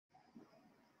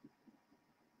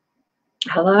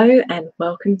Hello and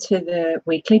welcome to the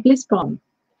weekly Bliss Bomb.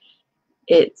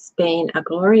 It's been a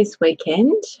glorious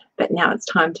weekend, but now it's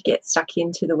time to get stuck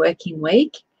into the working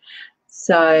week.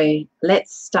 So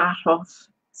let's start off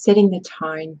setting the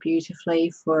tone beautifully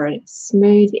for a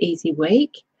smooth, easy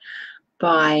week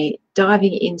by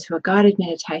diving into a guided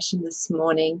meditation this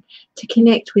morning to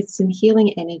connect with some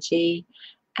healing energy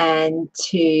and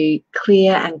to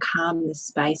clear and calm the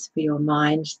space for your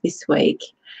mind this week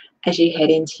as you head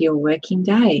into your working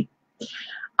day.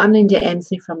 I'm Linda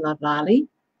Emslie from Lovlali.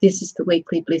 This is the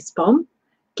weekly Bliss Bomb.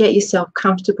 Get yourself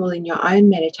comfortable in your own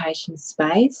meditation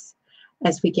space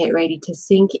as we get ready to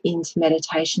sink into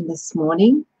meditation this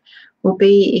morning. We'll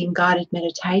be in guided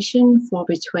meditation for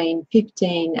between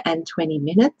 15 and 20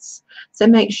 minutes. So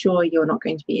make sure you're not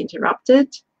going to be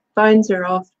interrupted. Phones are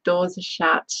off, doors are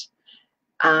shut,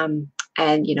 and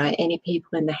any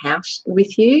people in the house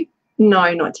with you,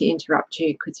 know not to interrupt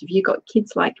you, because if you've got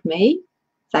kids like me,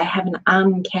 they have an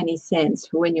uncanny sense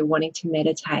for when you're wanting to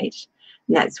meditate,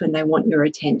 and that's when they want your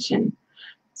attention.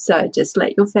 So just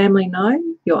let your family know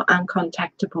you're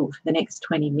uncontactable for the next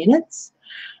 20 minutes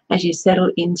as you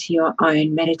settle into your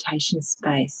own meditation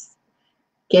space.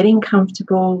 Getting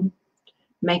comfortable,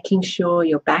 making sure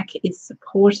your back is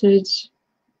supported,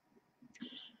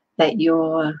 that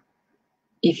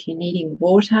if you're needing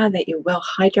water, that you're well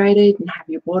hydrated and have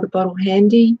your water bottle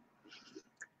handy,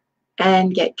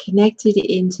 and get connected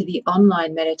into the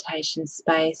online meditation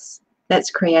space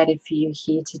that's created for you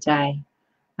here today.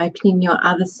 Opening your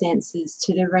other senses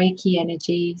to the Reiki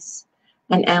energies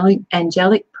and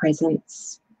angelic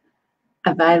presence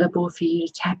available for you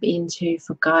to tap into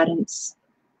for guidance,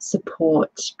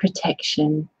 support,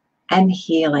 protection, and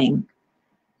healing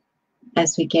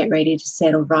as we get ready to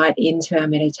settle right into our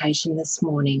meditation this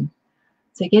morning.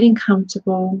 So getting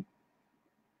comfortable,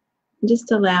 and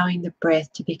just allowing the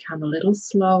breath to become a little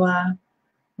slower,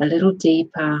 a little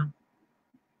deeper,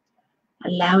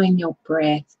 allowing your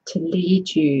breath to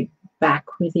lead you back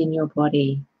within your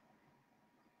body.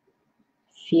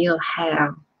 Feel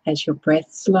how, as your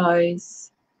breath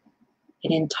slows,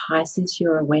 it entices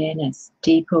your awareness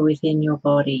deeper within your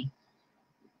body,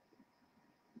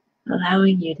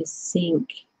 allowing you to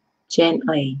sink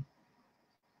gently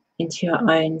into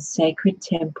your own sacred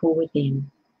temple within.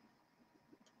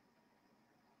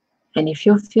 And if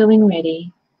you're feeling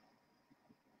ready,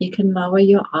 you can lower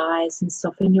your eyes and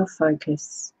soften your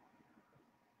focus,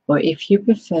 or if you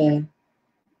prefer,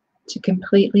 to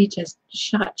completely just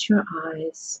shut your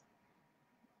eyes,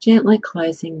 gently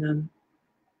closing them,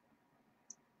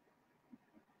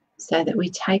 so that we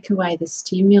take away the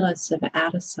stimulus of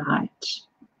outer sight,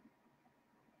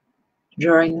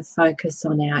 drawing the focus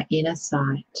on our inner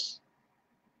sight,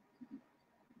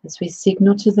 as we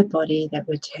signal to the body that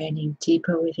we're turning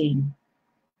deeper within.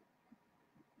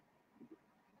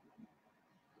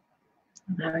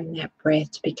 Allowing that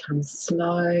breath to become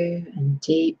slow and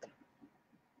deep,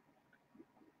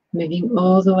 moving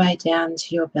all the way down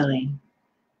to your belly.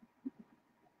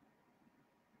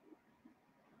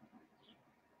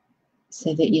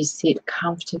 So that you sit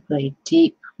comfortably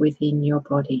deep within your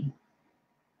body.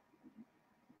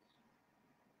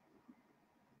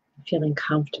 Feeling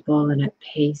comfortable and at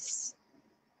peace.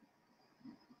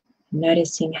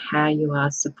 Noticing how you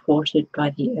are supported by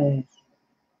the earth.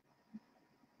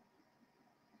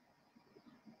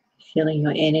 Feeling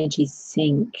your energy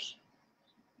sink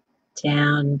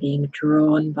down, being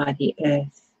drawn by the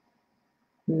earth,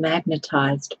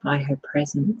 magnetized by her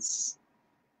presence.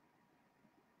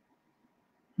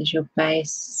 As your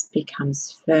base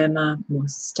becomes firmer, more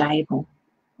stable,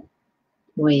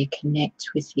 where you connect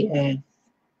with the earth.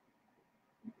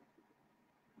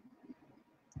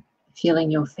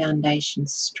 Feeling your foundation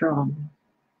strong,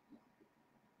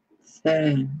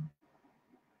 firm,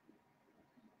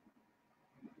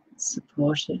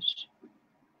 supported.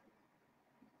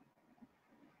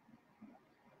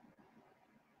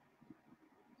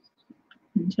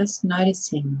 And just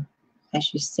noticing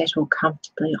as you settle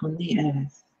comfortably on the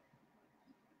earth,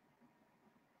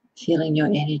 feeling your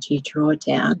energy draw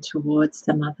down towards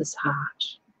the mother's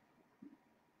heart.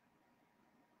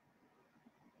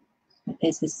 But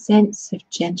there's a sense of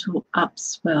gentle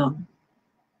upswell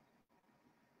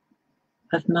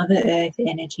of Mother Earth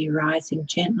energy rising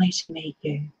gently to meet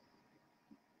you.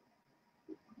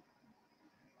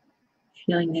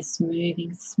 Feeling this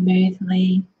moving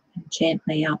smoothly and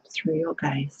gently up through your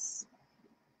base.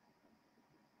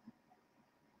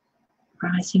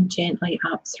 Rising gently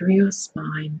up through your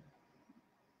spine.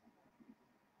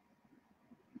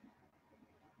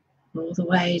 All the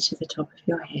way to the top of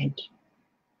your head.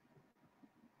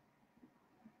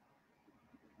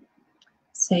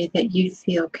 so that you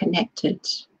feel connected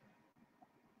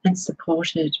and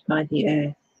supported by the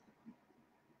earth,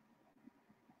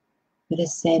 with a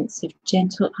sense of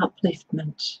gentle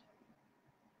upliftment,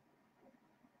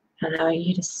 allowing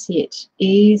you to sit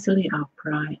easily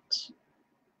upright,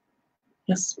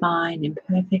 your spine in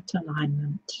perfect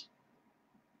alignment,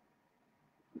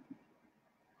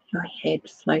 your head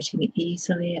floating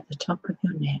easily at the top of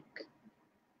your neck.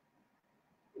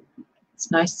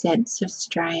 There's no sense of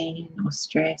strain or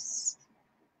stress,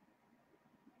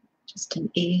 just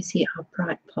an easy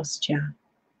upright posture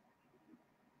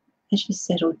as you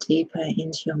settle deeper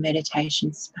into your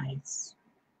meditation space,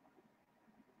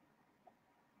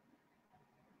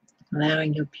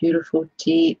 allowing your beautiful,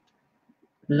 deep,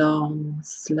 long,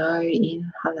 slow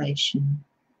inhalation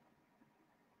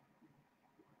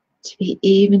to be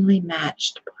evenly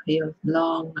matched by your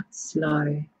long,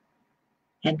 slow,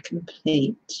 and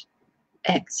complete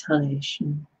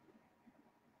exhalation.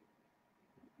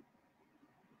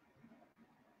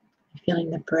 Feeling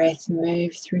the breath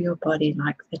move through your body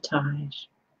like the tide.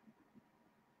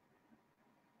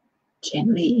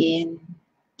 Gently in,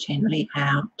 gently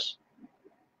out.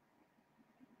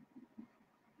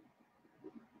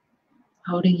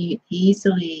 Holding you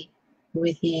easily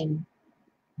within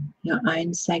your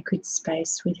own sacred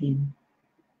space within.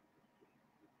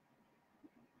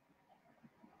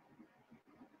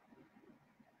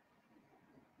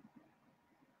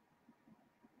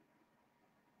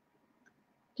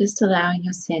 Just allowing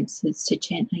your senses to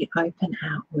gently open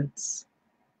outwards.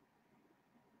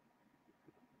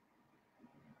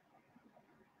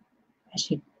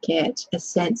 As you get a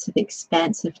sense of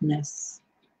expansiveness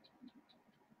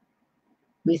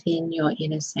within your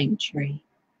inner sanctuary.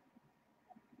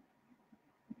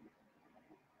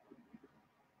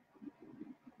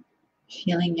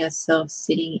 Feeling yourself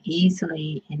sitting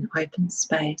easily in open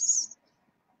space,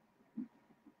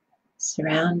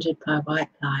 surrounded by white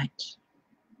light.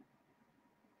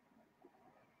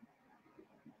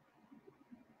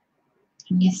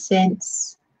 Can you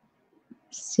sense,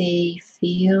 see,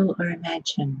 feel, or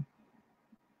imagine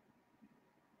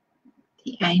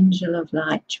the angel of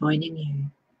light joining you,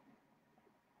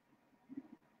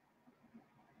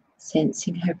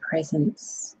 sensing her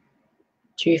presence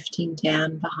drifting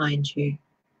down behind you,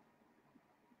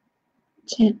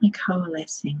 gently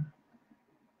coalescing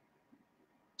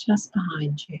just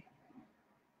behind you,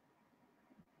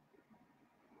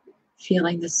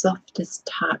 feeling the softest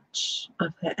touch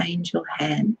of her angel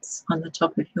hands on the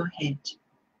top of your head,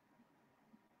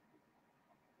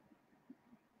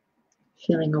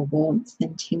 feeling a warmth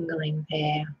and tingling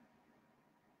there.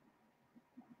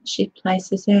 She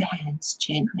places her hands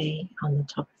gently on the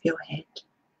top of your head,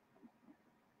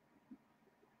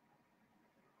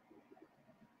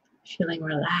 feeling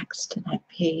relaxed and at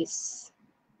peace,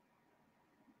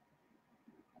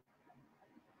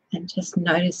 and just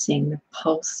noticing the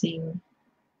pulsing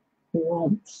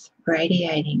warmth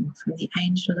radiating from the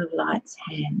angel of light's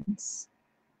hands,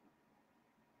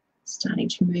 starting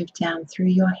to move down through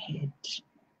your head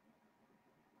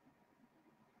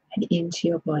and into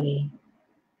your body.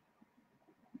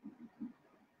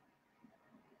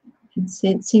 And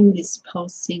sensing this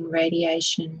pulsing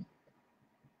radiation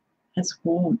as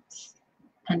warmth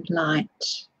and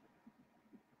light,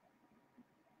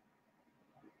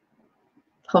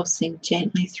 pulsing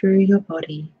gently through your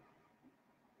body,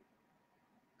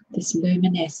 this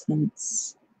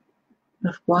luminescence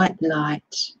of white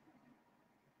light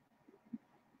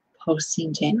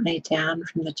pulsing gently down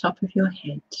from the top of your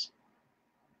head,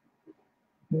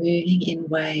 moving in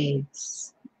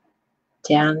waves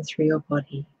down through your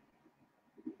body.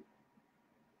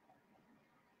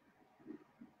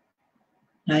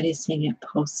 Noticing it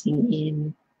pulsing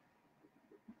in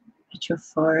at your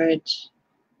forehead,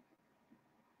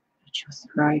 at your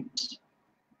throat,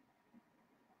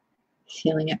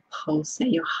 feeling it pulse at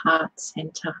your heart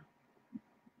center,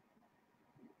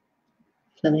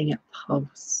 feeling it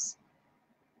pulse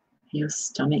at your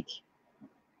stomach,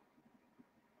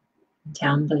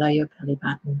 down below your belly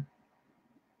button,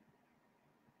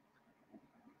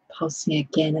 pulsing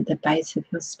again at the base of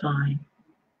your spine,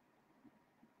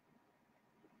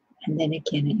 and then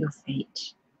again at your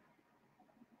feet.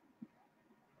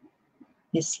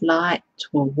 This light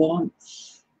or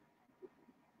warmth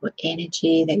or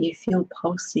energy that you feel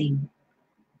pulsing,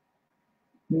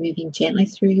 moving gently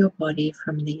through your body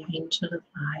from the angel of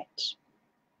light.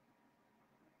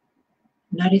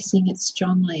 Noticing it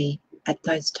strongly at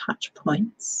those touch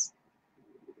points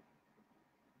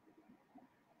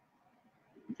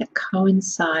that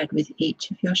coincide with each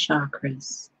of your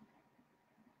chakras,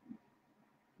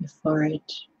 your forehead,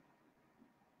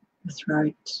 your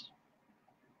throat,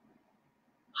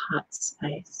 heart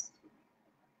space,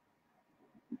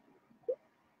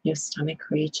 your stomach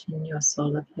region, your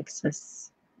solar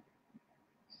plexus,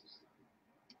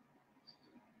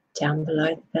 down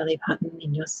below the belly button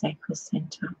in your sacral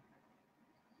center,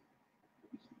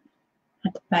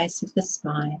 at the base of the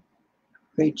spine,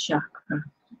 root chakra,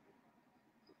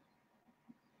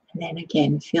 and then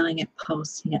again feeling it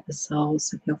pulsing at the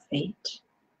soles of your feet.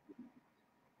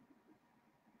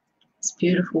 This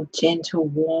beautiful, gentle,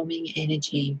 warming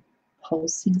energy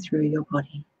pulsing through your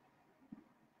body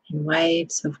in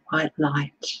waves of white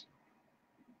light,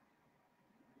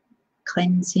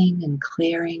 cleansing and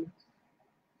clearing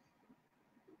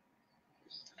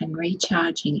and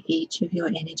recharging each of your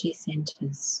energy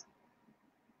centers.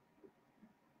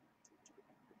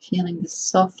 Feeling the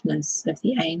softness of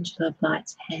the Angel of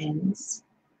Light's hands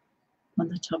on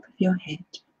the top of your head.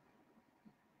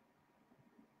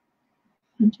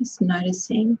 And just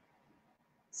noticing,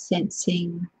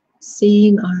 sensing,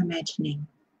 seeing or imagining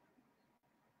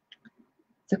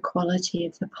the quality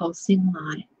of the pulsing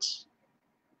light,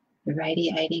 the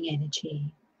radiating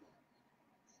energy,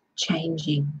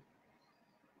 changing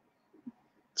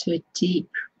to a deep,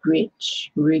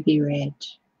 rich ruby red.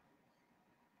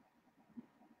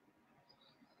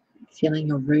 Feeling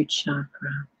your root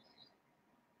chakra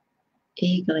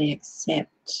eagerly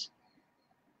accept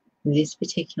this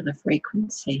particular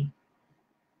frequency,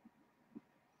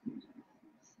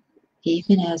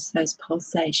 even as those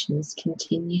pulsations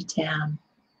continue down,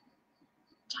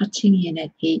 touching in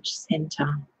at each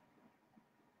center,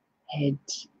 head,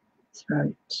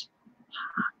 throat,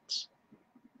 heart,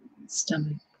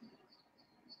 stomach,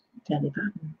 belly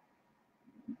button,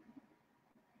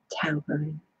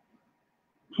 tailbone,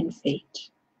 and feet.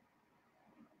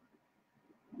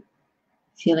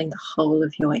 Feeling the whole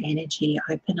of your energy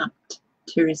open up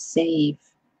to receive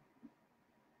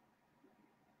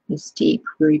this deep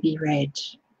ruby red.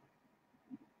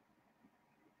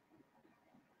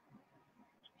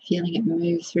 Feeling it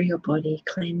move through your body,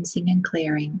 cleansing and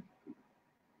clearing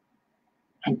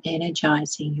and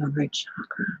energizing your root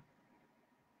chakra.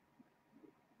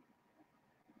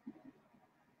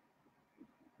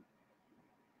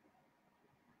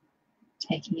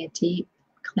 Taking a deep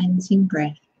cleansing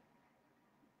breath,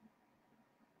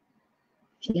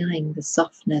 feeling the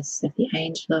softness of the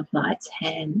Angel of Light's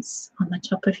hands on the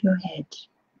top of your head.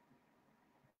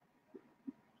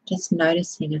 Just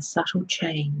noticing a subtle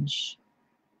change,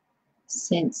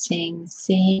 sensing,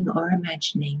 seeing or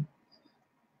imagining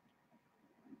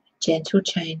a gentle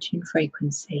change in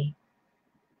frequency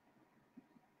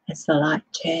as the light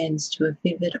turns to a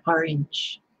vivid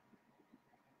orange.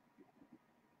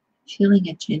 Feeling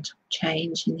a gentle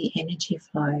change in the energy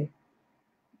flow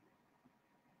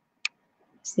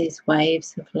as these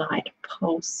waves of light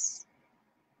pulse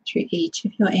through each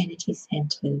of your energy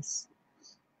centers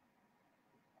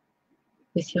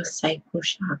with your sacral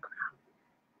chakra,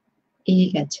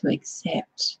 eager to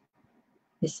accept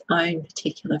this own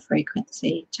particular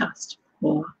frequency just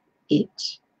for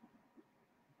it.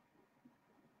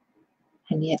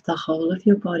 And yet the whole of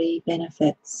your body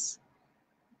benefits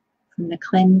from the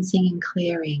cleansing and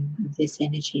clearing of this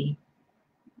energy,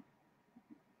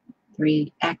 the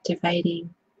reactivating,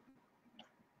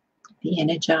 the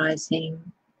energizing,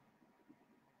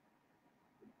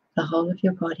 the whole of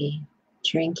your body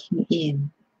drinking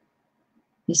in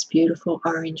this beautiful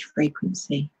orange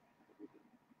frequency.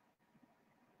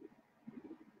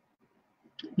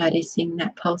 Noticing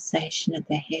that pulsation at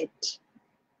the head,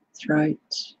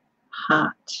 throat,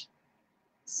 heart,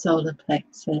 solar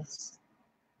plexus,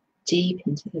 deep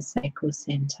into the sacral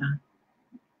center,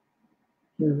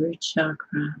 your root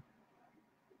chakra,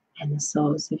 and the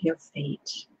soles of your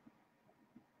feet.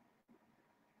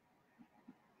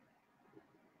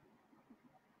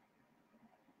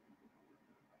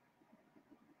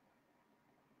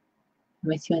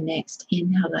 With your next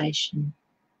inhalation,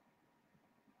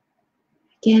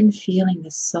 again feeling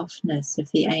the softness of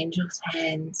the angel's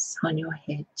hands on your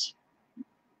head,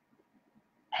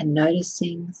 and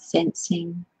noticing,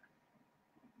 sensing,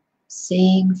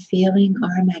 seeing, feeling,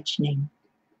 or imagining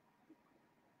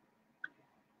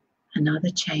another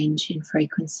change in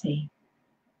frequency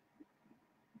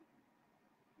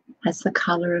as the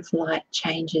color of light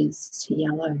changes to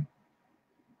yellow,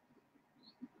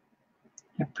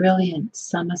 a brilliant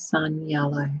summer sun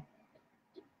yellow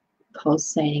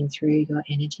pulsating through your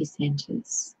energy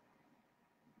centers,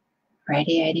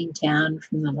 radiating down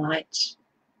from the light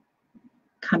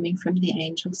coming from the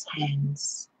angel's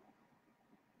hands,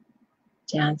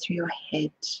 down through your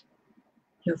head,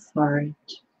 your forehead,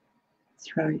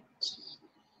 throat,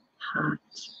 heart,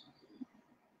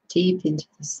 deep into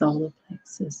the solar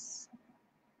plexus,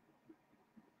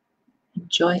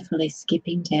 joyfully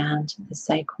skipping down to the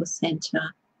sacral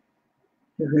center,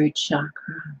 the root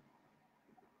chakra,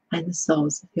 and the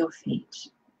soles of your feet.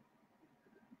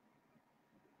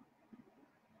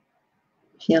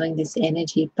 Feeling this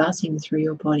energy buzzing through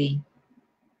your body,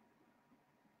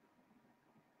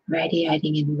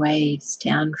 radiating in waves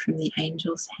down from the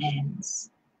angel's hands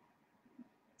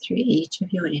through each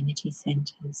of your energy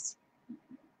centers.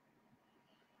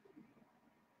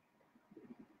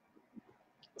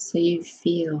 So you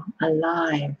feel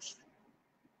alive,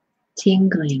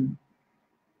 tingling,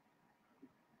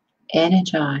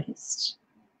 energized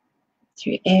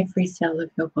through every cell of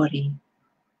your body,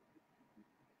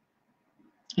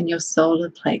 and your solar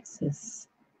plexus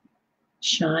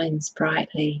shines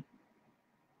brightly,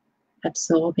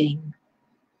 absorbing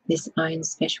this own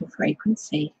special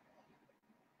frequency.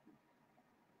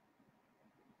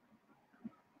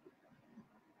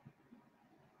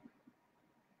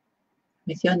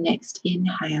 With your next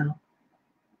inhale,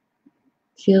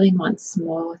 feeling once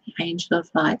more the Angel of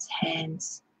Light's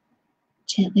hands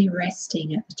gently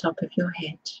resting at the top of your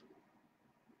head,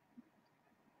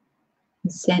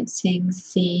 and sensing,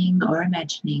 seeing, or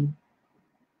imagining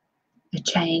a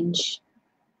change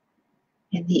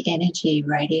in the energy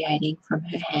radiating from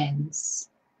her hands.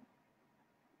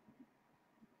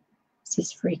 As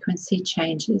this frequency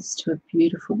changes to a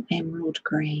beautiful emerald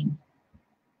green,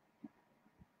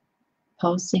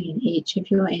 pulsing in each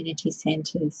of your energy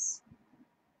centers,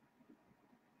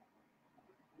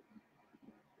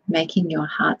 making your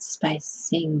heart space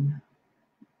sing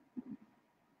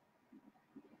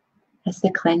as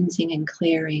the cleansing and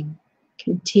clearing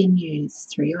continues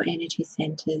through your energy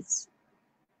centers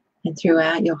and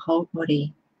throughout your whole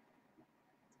body,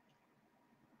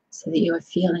 so that you are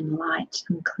feeling light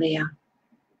and clear,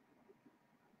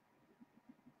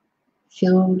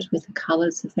 filled with the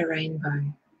colors of the rainbow,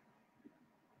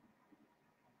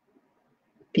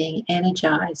 being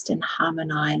energized and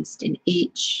harmonized in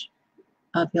each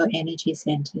of your energy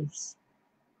centers,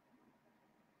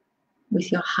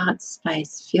 with your heart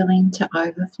space filling to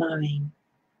overflowing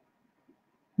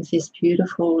with this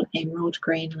beautiful emerald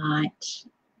green light.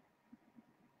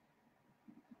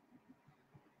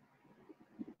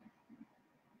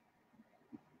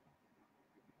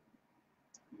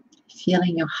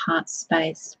 Feeling your heart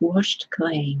space washed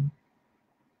clean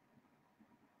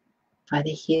by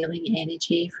the healing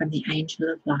energy from the Angel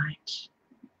of Light.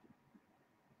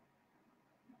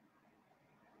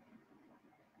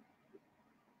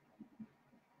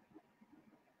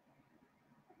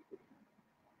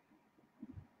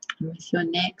 And with your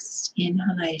next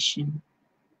inhalation,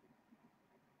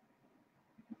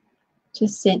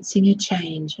 just sensing a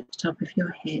change at the top of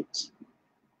your head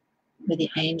where the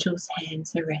angel's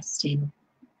hands are resting,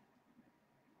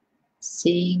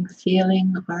 seeing,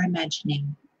 feeling, or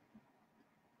imagining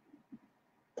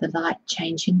the light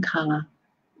changing color,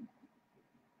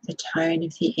 the tone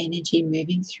of the energy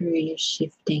moving through you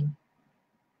shifting.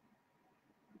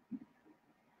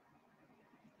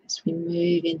 As we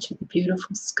move into the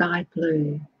beautiful sky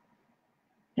blue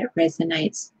that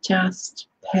resonates just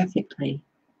perfectly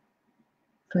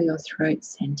for your throat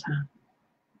center.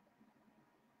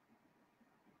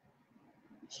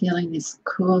 Feeling this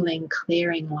cooling,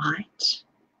 clearing light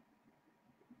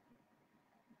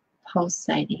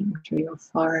pulsating through your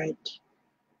forehead,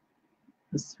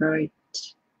 your throat,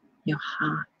 your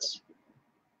heart,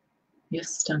 your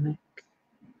stomach,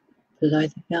 below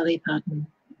the belly button,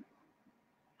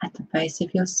 at the base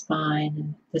of your spine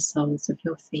and the soles of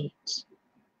your feet.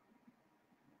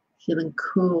 Feeling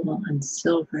cool and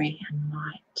silvery and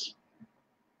light.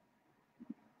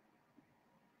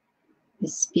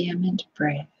 This spearmint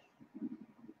breath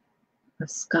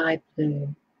of sky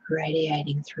blue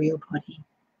radiating through your body.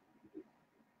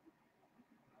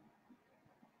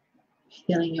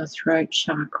 Feeling your throat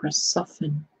chakra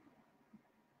soften,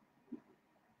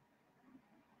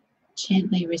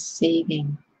 gently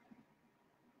receiving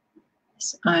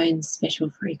its own special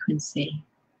frequency.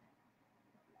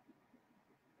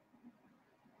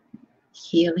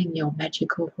 Healing your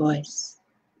magical voice.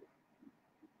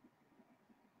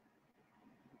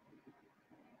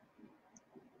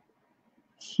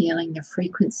 Feeling the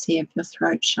frequency of your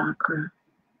throat chakra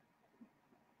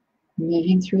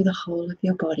moving through the whole of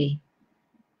your body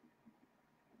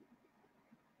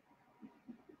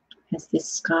as this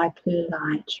sky blue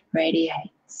light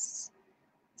radiates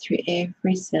through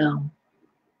every cell,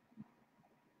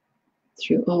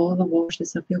 through all the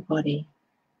waters of your body,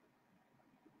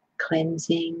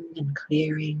 cleansing and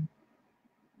clearing,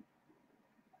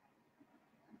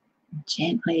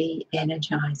 gently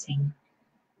energizing.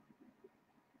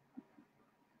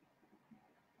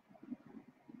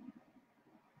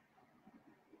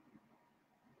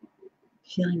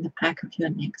 Feeling the back of your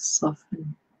neck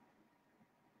soften.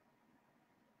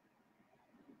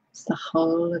 It's the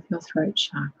whole of your throat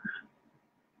chakra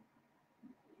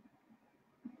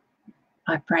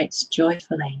vibrates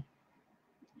joyfully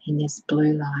in this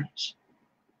blue light,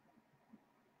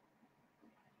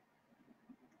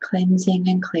 cleansing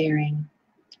and clearing,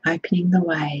 opening the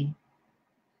way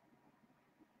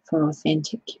for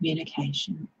authentic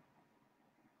communication.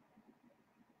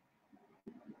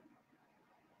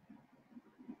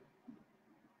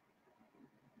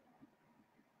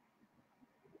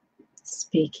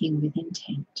 Speaking with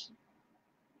intent.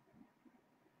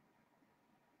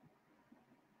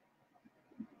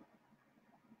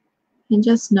 And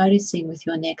just noticing with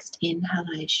your next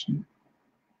inhalation,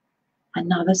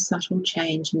 another subtle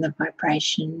change in the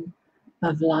vibration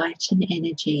of light and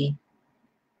energy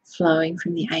flowing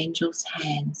from the angel's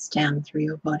hands down through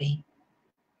your body.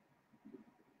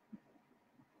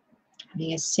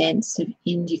 Having a sense of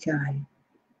indigo,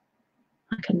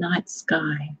 like a night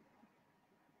sky,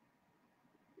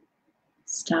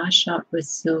 starshot with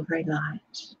silvery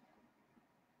light,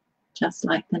 just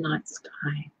like the night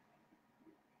sky.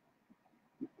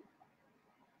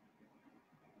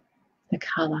 The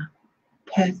colour,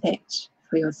 perfect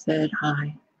for your third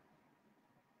eye.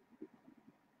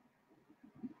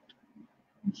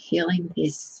 Feeling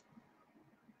this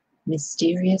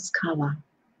mysterious colour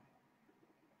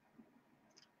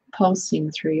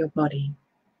pulsing through your body,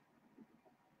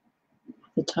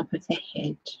 at the top of the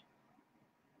head,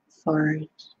 forehead,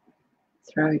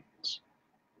 throat,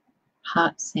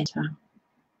 heart centre,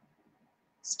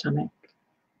 stomach,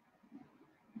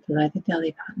 below the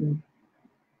belly button,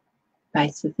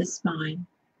 base of the spine,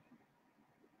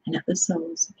 and at the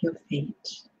soles of your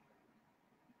feet.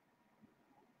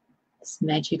 This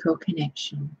magical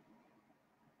connection.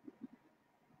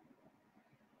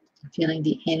 Feeling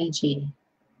the energy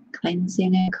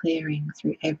cleansing and clearing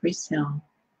through every cell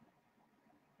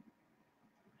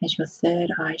as your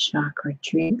third eye chakra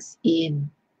drinks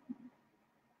in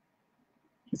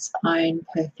its own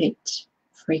perfect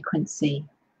frequency,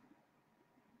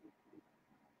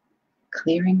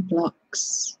 clearing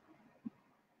blocks,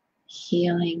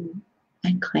 healing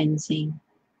and cleansing,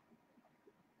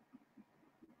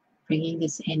 bringing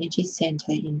this energy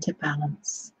center into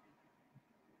balance.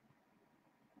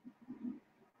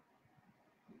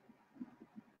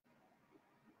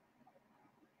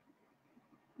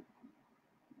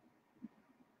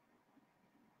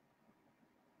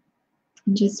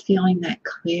 And just feeling that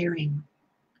clearing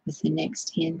with the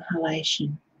next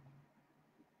inhalation.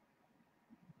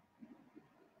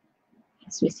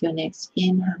 As with your next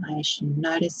inhalation,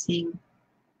 noticing,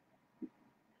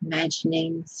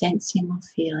 imagining, sensing or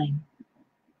feeling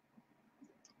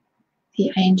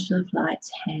the angel of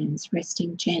light's hands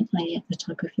resting gently at the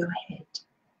top of your head.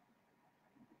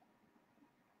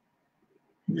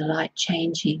 And the light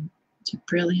changing to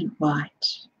brilliant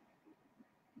white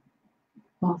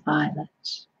or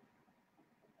violet,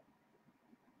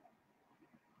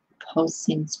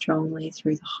 pulsing strongly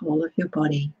through the whole of your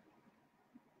body,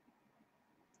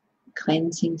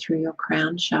 cleansing through your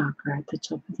crown chakra at the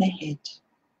top of the head,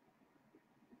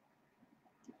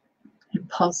 and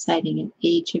pulsating in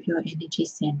each of your energy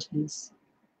centers,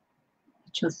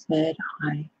 at your third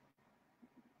eye,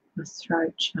 your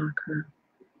throat chakra,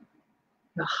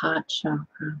 your heart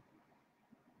chakra,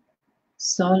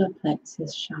 solar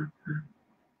plexus chakra,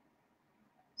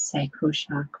 sacral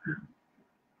chakra,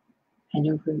 and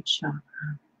your root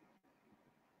chakra.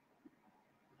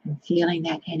 And feeling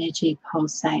that energy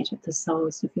pulsate at the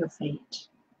soles of your feet.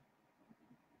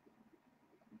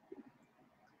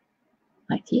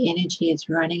 Like the energy is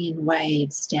running in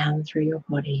waves down through your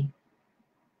body.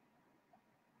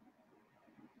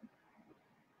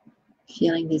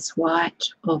 Feeling this white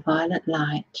or violet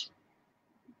light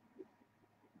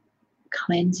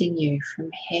cleansing you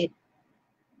from head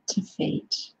to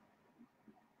feet,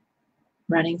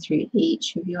 running through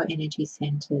each of your energy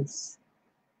centers.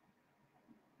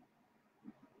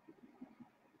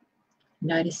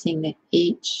 Noticing that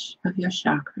each of your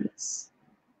chakras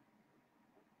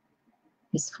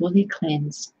is fully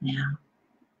cleansed now,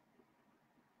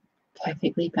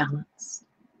 perfectly balanced.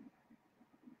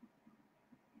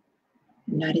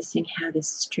 Noticing how this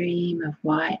stream of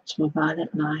white or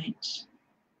violet light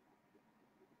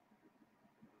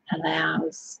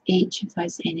allows each of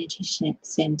those energy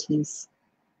centers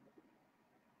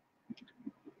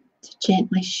to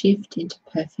gently shift into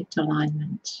perfect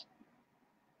alignment.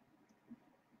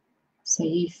 So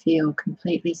you feel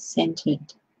completely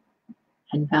centered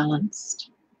and balanced.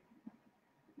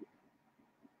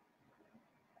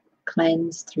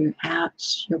 Cleansed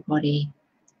throughout your body,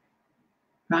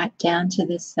 right down to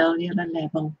the cellular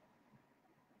level,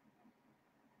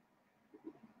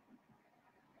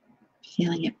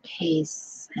 feeling at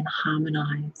peace and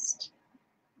harmonized.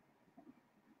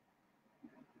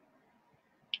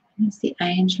 As the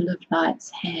angel of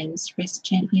light's hands rest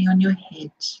gently on your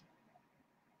head,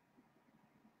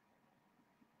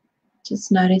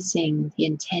 just noticing the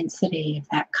intensity of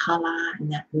that color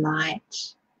and that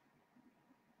light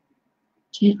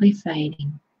gently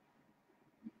fading.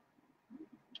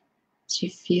 As you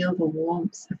feel the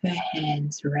warmth of her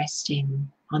hands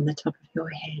resting on the top of your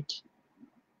head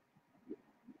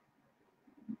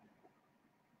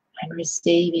and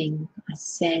receiving a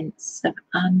sense of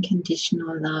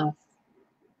unconditional love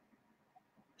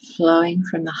flowing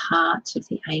from the heart of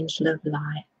the angel of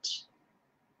light,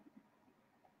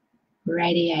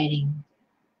 radiating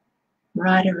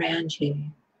right around you,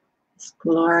 this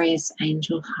glorious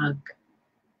angel hug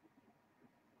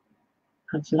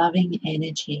of loving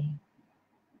energy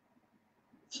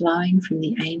flowing from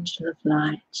the angel of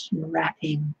light and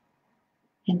wrapping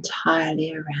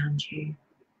entirely around you.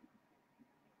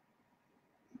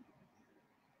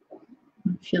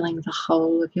 And filling the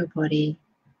whole of your body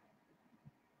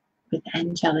with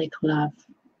angelic love.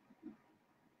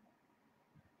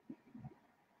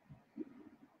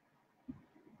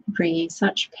 Bringing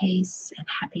such peace and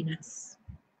happiness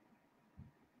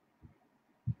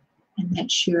and that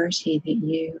surety that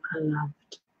you are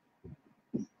loved.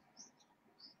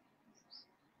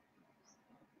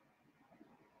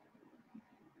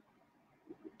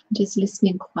 Just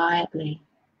listening quietly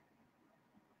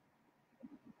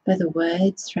for the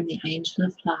words from the angel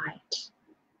of light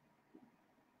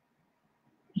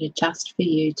that are just for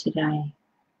you today.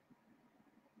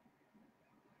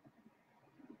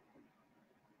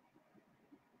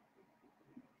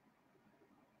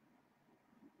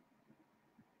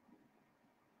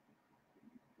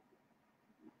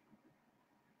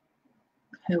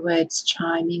 Her words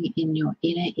chiming in your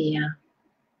inner ear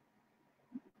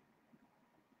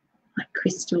like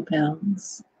crystal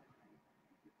bells.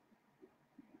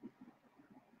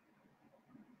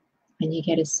 And you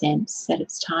get a sense that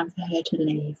it's time for her to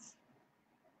leave.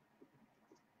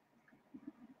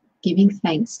 Giving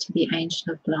thanks to the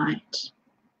angel of light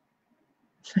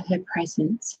for her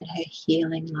presence and her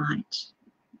healing light.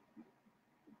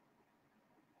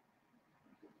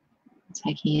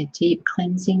 Taking a deep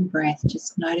cleansing breath,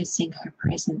 just noticing her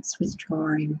presence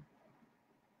withdrawing,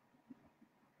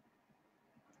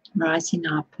 rising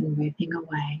up and moving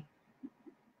away.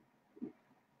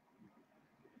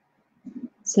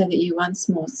 So that you once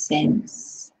more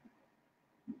sense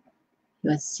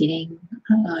you are sitting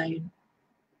alone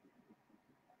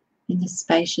in the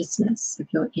spaciousness of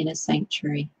your inner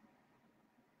sanctuary.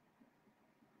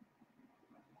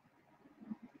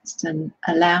 Just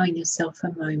allowing yourself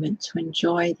a moment to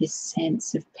enjoy this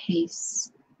sense of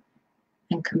peace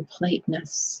and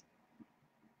completeness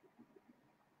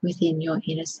within your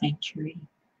inner sanctuary.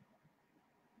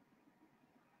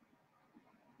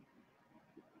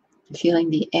 Feeling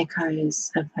the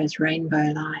echoes of those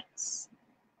rainbow lights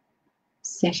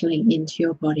settling into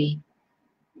your body.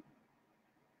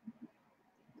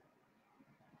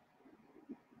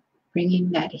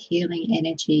 Bringing that healing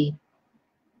energy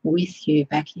with you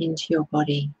back into your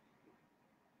body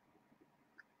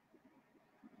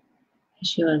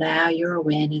as you allow your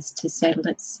awareness to settle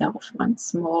itself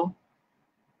once more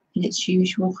in its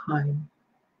usual home.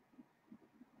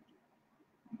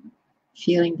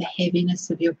 Feeling the heaviness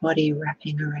of your body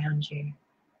wrapping around you.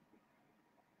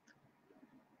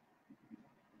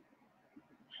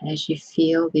 And as you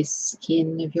feel this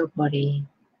skin of your body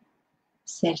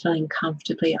settling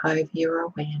comfortably over your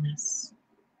awareness,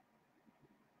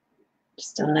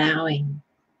 just allowing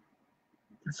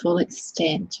the full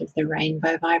extent of the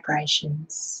rainbow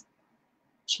vibrations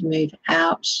to move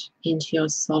out into your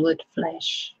solid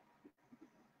flesh,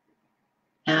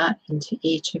 out into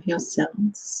each of your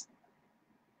cells,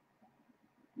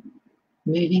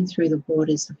 moving through the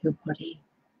waters of your body.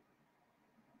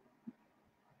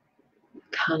 The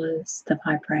colours, the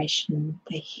vibration,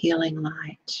 the healing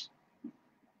light,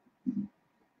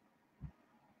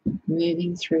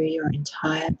 moving through your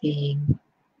entire being.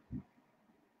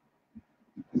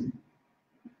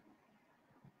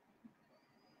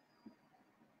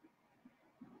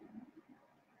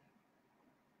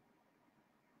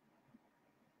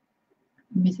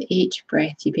 With each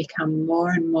breath, you become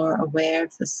more and more aware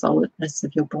of the solidness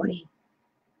of your body,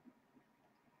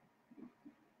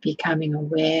 becoming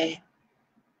aware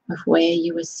of where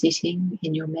you are sitting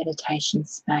in your meditation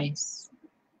space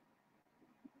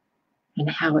and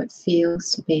how it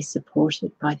feels to be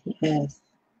supported by the earth.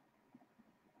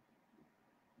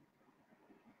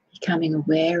 becoming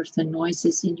aware of the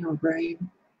noises in your room,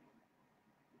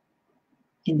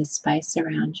 in the space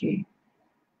around you,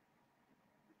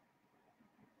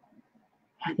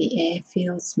 how the air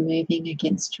feels moving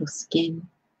against your skin,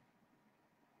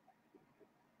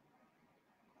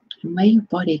 and where your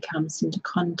body comes into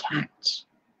contact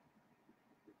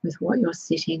with what you're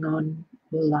sitting on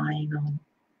or lying on.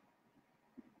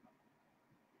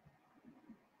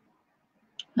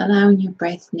 Allowing your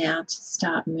breath now to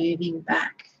start moving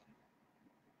back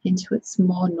into its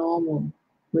more normal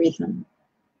rhythm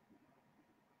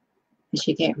as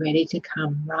you get ready to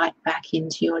come right back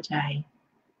into your day.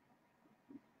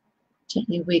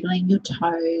 Gently wiggling your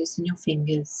toes and your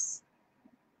fingers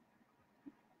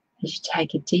as you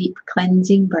take a deep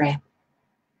cleansing breath,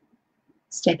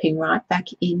 stepping right back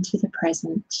into the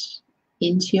present,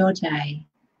 into your day,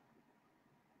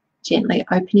 gently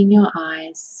opening your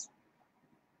eyes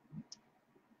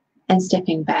and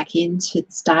stepping back into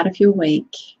the start of your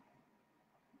week,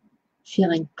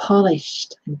 feeling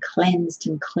polished and cleansed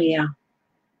and clear,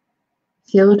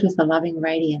 filled with the loving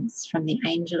radiance from the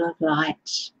angel of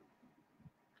light,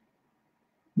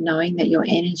 knowing that your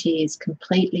energy is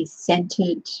completely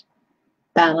centered,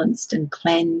 balanced and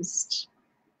cleansed,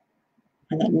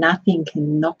 and that nothing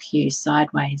can knock you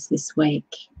sideways this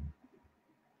week.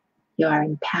 You are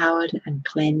empowered and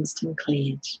cleansed and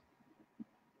cleared.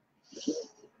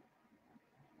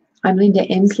 I'm Linda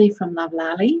Emslie from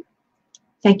Lovlali.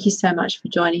 Thank you so much for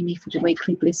joining me for the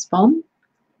weekly Bliss Bomb.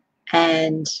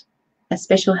 And a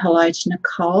special hello to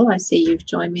Nicole. I see you've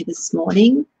joined me this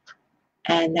morning,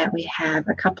 and that we have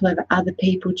a couple of other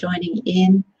people joining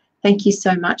in. Thank you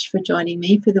so much for joining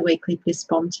me for the weekly Bliss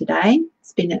Bomb today.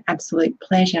 It's been an absolute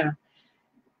pleasure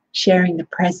sharing the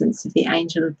presence of the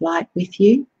angel of light with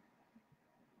you.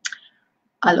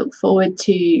 I look forward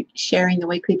to sharing the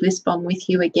weekly Bliss Bomb with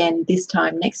you again this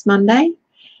time next Monday.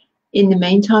 In the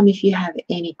meantime, if you have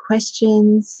any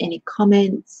questions, any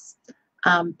comments,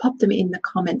 pop them in the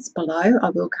comments below.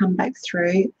 I will come back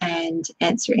through and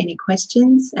answer any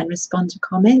questions and respond to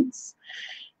comments.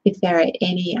 If there are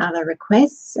any other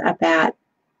requests about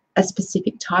a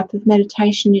specific type of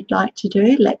meditation you'd like to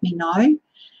do, let me know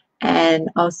and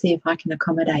I'll see if I can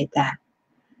accommodate that.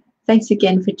 Thanks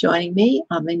again for joining me.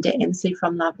 I'm Linda Emslie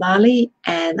from Lovlali,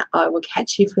 and I will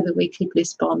catch you for the weekly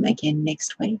Bliss Bomb again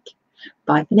next week.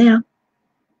 Bye for now.